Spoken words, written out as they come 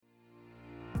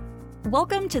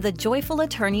Welcome to the Joyful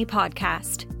Attorney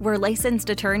Podcast, where licensed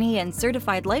attorney and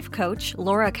certified life coach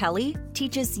Laura Kelly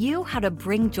teaches you how to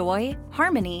bring joy,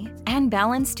 harmony, and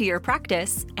balance to your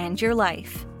practice and your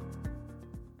life.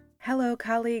 Hello,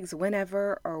 colleagues,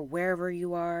 whenever or wherever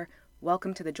you are.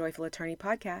 Welcome to the Joyful Attorney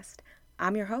Podcast.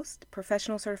 I'm your host,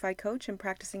 professional certified coach and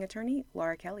practicing attorney,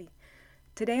 Laura Kelly.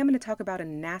 Today I'm going to talk about a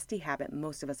nasty habit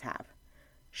most of us have,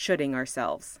 shoulding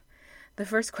ourselves. The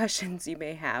first questions you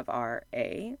may have are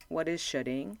A, what is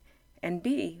shoulding? And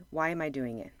B, why am I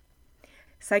doing it?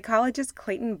 Psychologist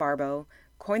Clayton Barbeau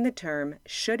coined the term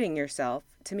shoulding yourself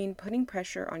to mean putting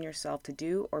pressure on yourself to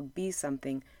do or be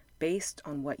something based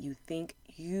on what you think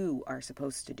you are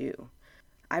supposed to do.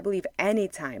 I believe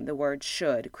anytime the word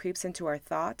should creeps into our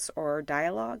thoughts or our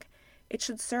dialogue, it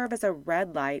should serve as a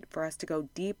red light for us to go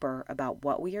deeper about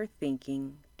what we are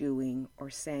thinking, doing, or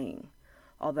saying.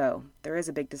 Although, there is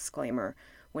a big disclaimer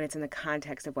when it's in the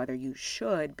context of whether you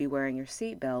should be wearing your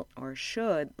seatbelt or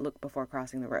should look before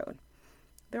crossing the road.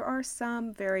 There are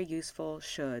some very useful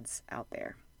shoulds out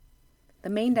there.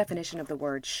 The main definition of the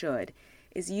word should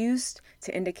is used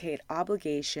to indicate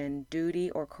obligation, duty,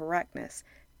 or correctness,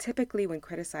 typically when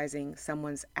criticizing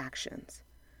someone's actions.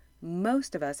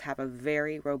 Most of us have a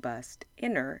very robust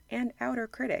inner and outer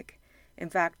critic.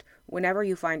 In fact, whenever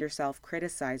you find yourself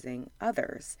criticizing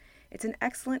others, it's an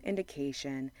excellent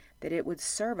indication that it would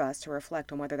serve us to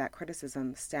reflect on whether that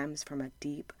criticism stems from a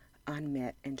deep,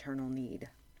 unmet internal need.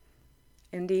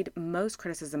 Indeed, most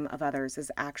criticism of others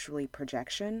is actually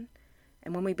projection,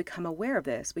 and when we become aware of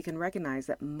this, we can recognize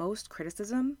that most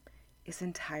criticism is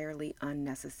entirely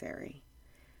unnecessary.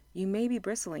 You may be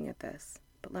bristling at this,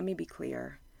 but let me be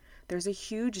clear. There's a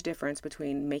huge difference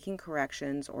between making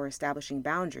corrections or establishing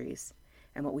boundaries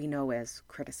and what we know as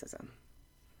criticism.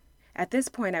 At this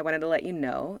point, I wanted to let you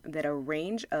know that a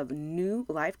range of new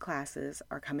live classes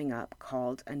are coming up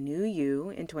called A New You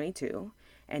in 22,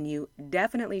 and you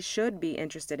definitely should be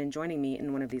interested in joining me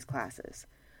in one of these classes.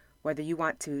 Whether you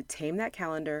want to tame that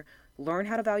calendar, learn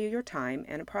how to value your time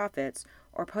and profits,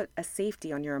 or put a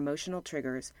safety on your emotional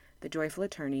triggers, the Joyful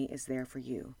Attorney is there for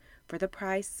you. For the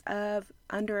price of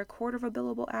under a quarter of a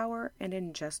billable hour and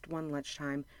in just one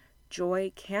lunchtime,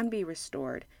 joy can be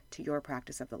restored to your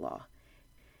practice of the law.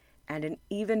 And in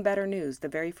even better news, the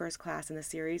very first class in the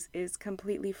series is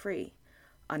completely free.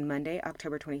 On Monday,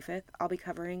 October 25th, I'll be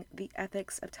covering the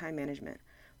ethics of time management.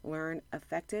 Learn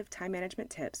effective time management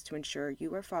tips to ensure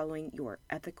you are following your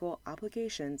ethical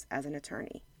obligations as an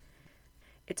attorney.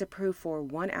 It's approved for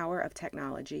 1 hour of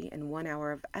technology and 1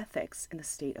 hour of ethics in the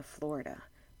state of Florida.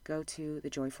 Go to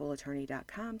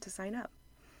thejoyfulattorney.com to sign up.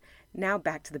 Now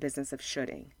back to the business of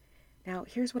shoulding. Now,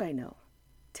 here's what I know.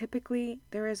 Typically,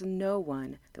 there is no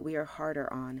one that we are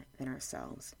harder on than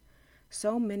ourselves.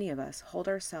 So many of us hold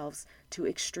ourselves to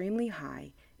extremely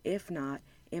high, if not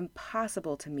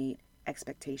impossible to meet,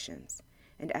 expectations.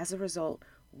 And as a result,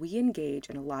 we engage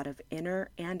in a lot of inner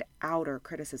and outer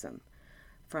criticism,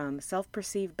 from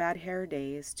self-perceived bad hair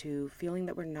days to feeling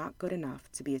that we're not good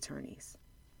enough to be attorneys.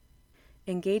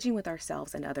 Engaging with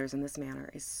ourselves and others in this manner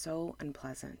is so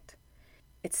unpleasant.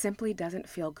 It simply doesn't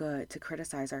feel good to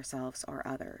criticize ourselves or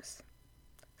others.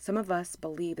 Some of us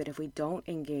believe that if we don't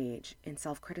engage in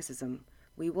self-criticism,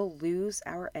 we will lose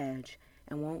our edge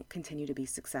and won't continue to be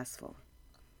successful.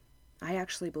 I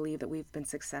actually believe that we've been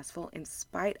successful in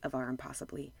spite of our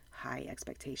impossibly high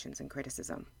expectations and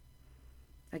criticism.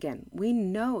 Again, we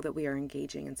know that we are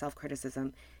engaging in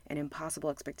self-criticism and impossible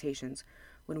expectations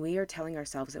when we are telling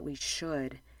ourselves that we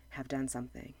should have done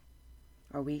something,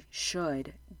 or we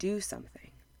should do something.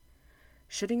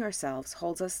 Shoulding ourselves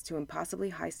holds us to impossibly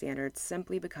high standards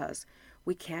simply because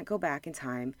we can't go back in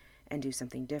time and do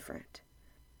something different.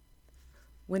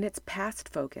 When it's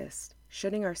past-focused,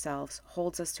 shoulding ourselves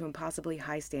holds us to impossibly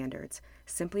high standards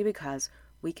simply because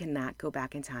we cannot go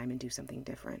back in time and do something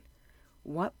different.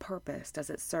 What purpose does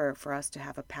it serve for us to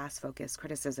have a past-focused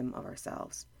criticism of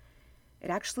ourselves? It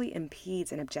actually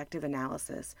impedes an objective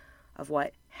analysis of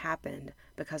what happened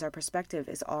because our perspective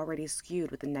is already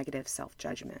skewed with a negative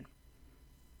self-judgment.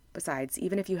 Besides,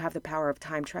 even if you have the power of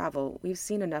time travel, we've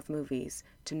seen enough movies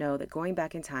to know that going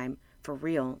back in time for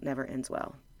real never ends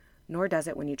well, nor does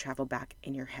it when you travel back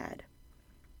in your head.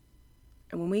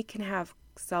 And when we can have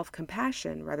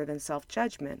self-compassion rather than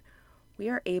self-judgment, we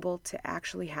are able to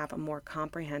actually have a more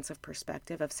comprehensive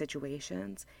perspective of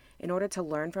situations in order to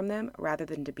learn from them rather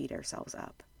than to beat ourselves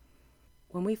up.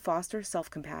 When we foster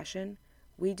self-compassion,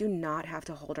 we do not have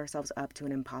to hold ourselves up to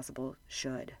an impossible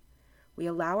should. We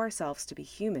allow ourselves to be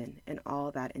human in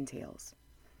all that entails.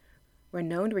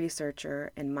 Renowned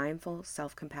researcher and mindful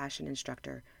self-compassion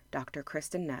instructor Dr.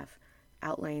 Kristin Neff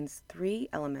outlines 3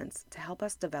 elements to help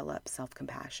us develop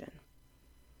self-compassion.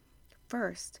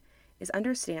 First is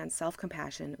understand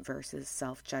self-compassion versus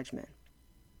self-judgment.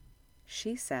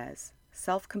 She says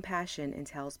self-compassion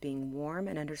entails being warm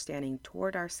and understanding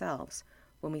toward ourselves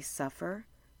when we suffer,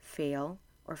 fail,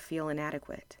 or feel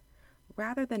inadequate,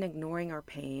 rather than ignoring our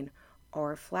pain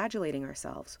or flagellating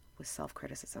ourselves with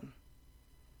self-criticism.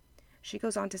 She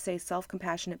goes on to say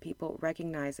self-compassionate people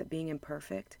recognize that being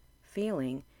imperfect,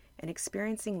 failing, and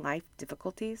experiencing life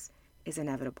difficulties is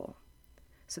inevitable.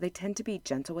 So they tend to be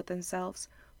gentle with themselves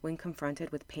when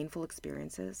confronted with painful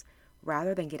experiences,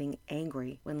 rather than getting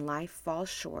angry when life falls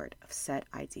short of set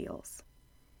ideals.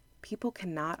 People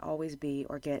cannot always be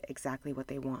or get exactly what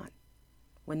they want.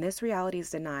 When this reality is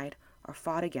denied or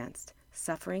fought against,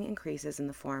 suffering increases in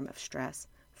the form of stress,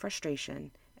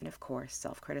 frustration, and of course,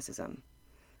 self-criticism.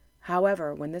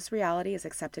 However, when this reality is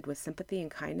accepted with sympathy and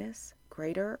kindness,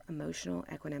 greater emotional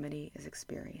equanimity is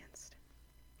experienced.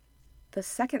 The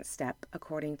second step,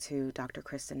 according to Dr.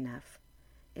 Kristin Neff,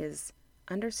 is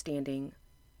understanding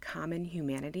common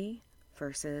humanity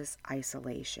versus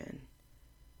isolation.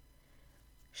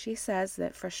 She says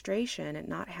that frustration at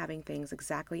not having things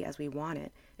exactly as we want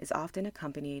it is often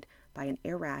accompanied by an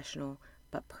irrational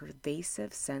but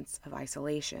pervasive sense of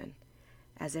isolation,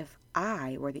 as if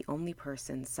I were the only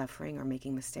person suffering or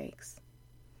making mistakes.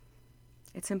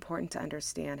 It's important to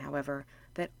understand, however,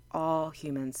 that all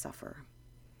humans suffer.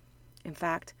 In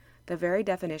fact, the very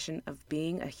definition of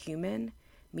being a human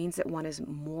means that one is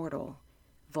mortal,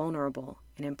 vulnerable,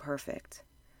 and imperfect.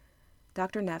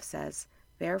 Dr. Neff says,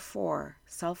 therefore,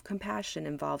 self-compassion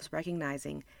involves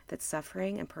recognizing that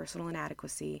suffering and personal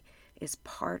inadequacy is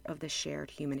part of the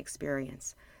shared human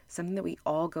experience, something that we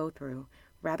all go through,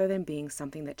 rather than being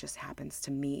something that just happens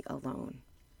to me alone.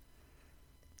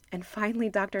 And finally,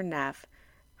 Dr. Neff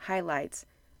highlights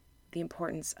the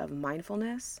importance of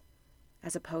mindfulness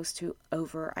as opposed to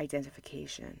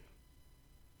over-identification.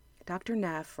 Dr.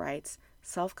 Neff writes,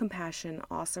 self-compassion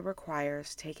also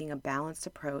requires taking a balanced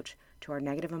approach to our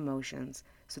negative emotions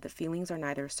so that feelings are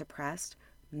neither suppressed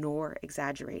nor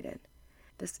exaggerated.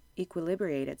 This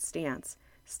equilibrated stance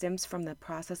stems from the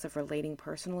process of relating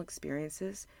personal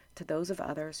experiences to those of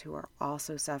others who are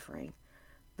also suffering,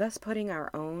 thus putting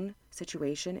our own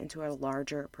situation into a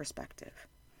larger perspective.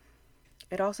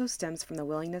 It also stems from the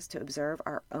willingness to observe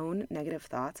our own negative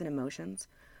thoughts and emotions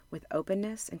with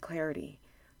openness and clarity,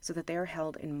 so that they are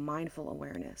held in mindful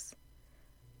awareness.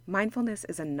 Mindfulness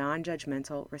is a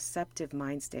non-judgmental, receptive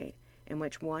mind state in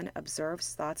which one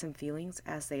observes thoughts and feelings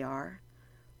as they are,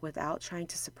 without trying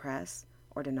to suppress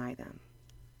or deny them.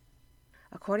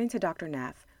 According to Dr.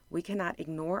 Neff, we cannot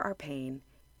ignore our pain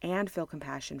and feel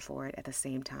compassion for it at the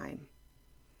same time.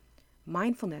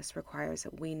 Mindfulness requires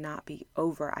that we not be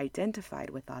over-identified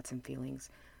with thoughts and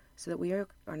feelings, so that we are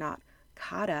not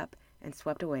caught up and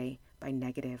swept away by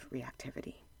negative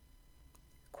reactivity.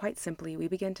 Quite simply, we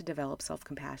begin to develop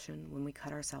self-compassion when we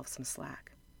cut ourselves some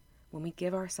slack, when we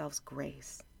give ourselves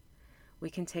grace. We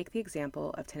can take the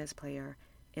example of tennis player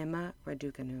Emma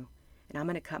Raducanu, and I'm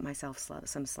going to cut myself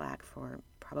some slack for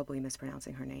probably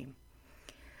mispronouncing her name.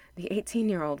 The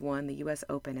 18-year-old won the U.S.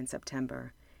 Open in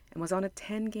September and was on a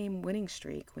 10-game winning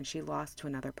streak when she lost to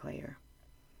another player.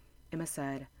 Emma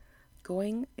said,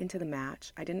 "Going into the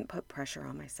match, I didn't put pressure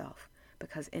on myself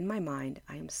because in my mind,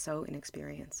 I am so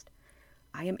inexperienced.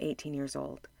 I am 18 years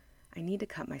old. I need to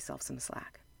cut myself some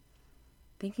slack."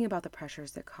 Thinking about the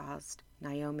pressures that caused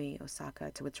Naomi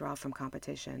Osaka to withdraw from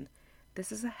competition,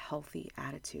 this is a healthy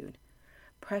attitude.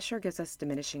 Pressure gives us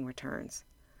diminishing returns.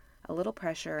 A little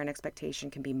pressure and expectation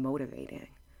can be motivating.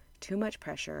 Too much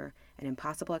pressure and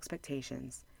impossible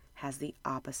expectations has the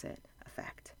opposite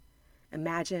effect.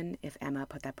 Imagine if Emma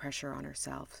put that pressure on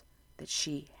herself that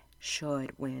she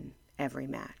should win every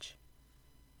match.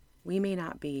 We may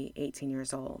not be 18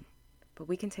 years old, but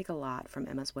we can take a lot from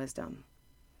Emma's wisdom.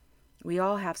 We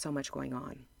all have so much going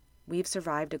on. We've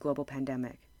survived a global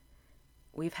pandemic.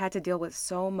 We've had to deal with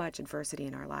so much adversity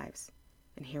in our lives.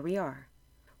 And here we are.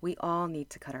 We all need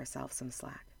to cut ourselves some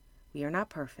slack. We are not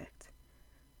perfect.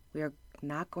 We are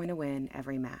not going to win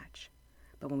every match.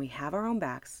 But when we have our own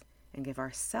backs and give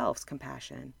ourselves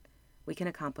compassion, we can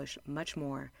accomplish much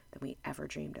more than we ever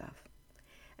dreamed of.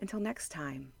 Until next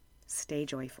time, stay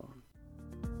joyful.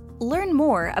 Learn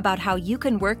more about how you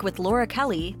can work with Laura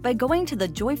Kelly by going to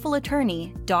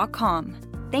thejoyfulattorney.com.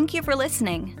 Thank you for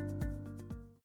listening.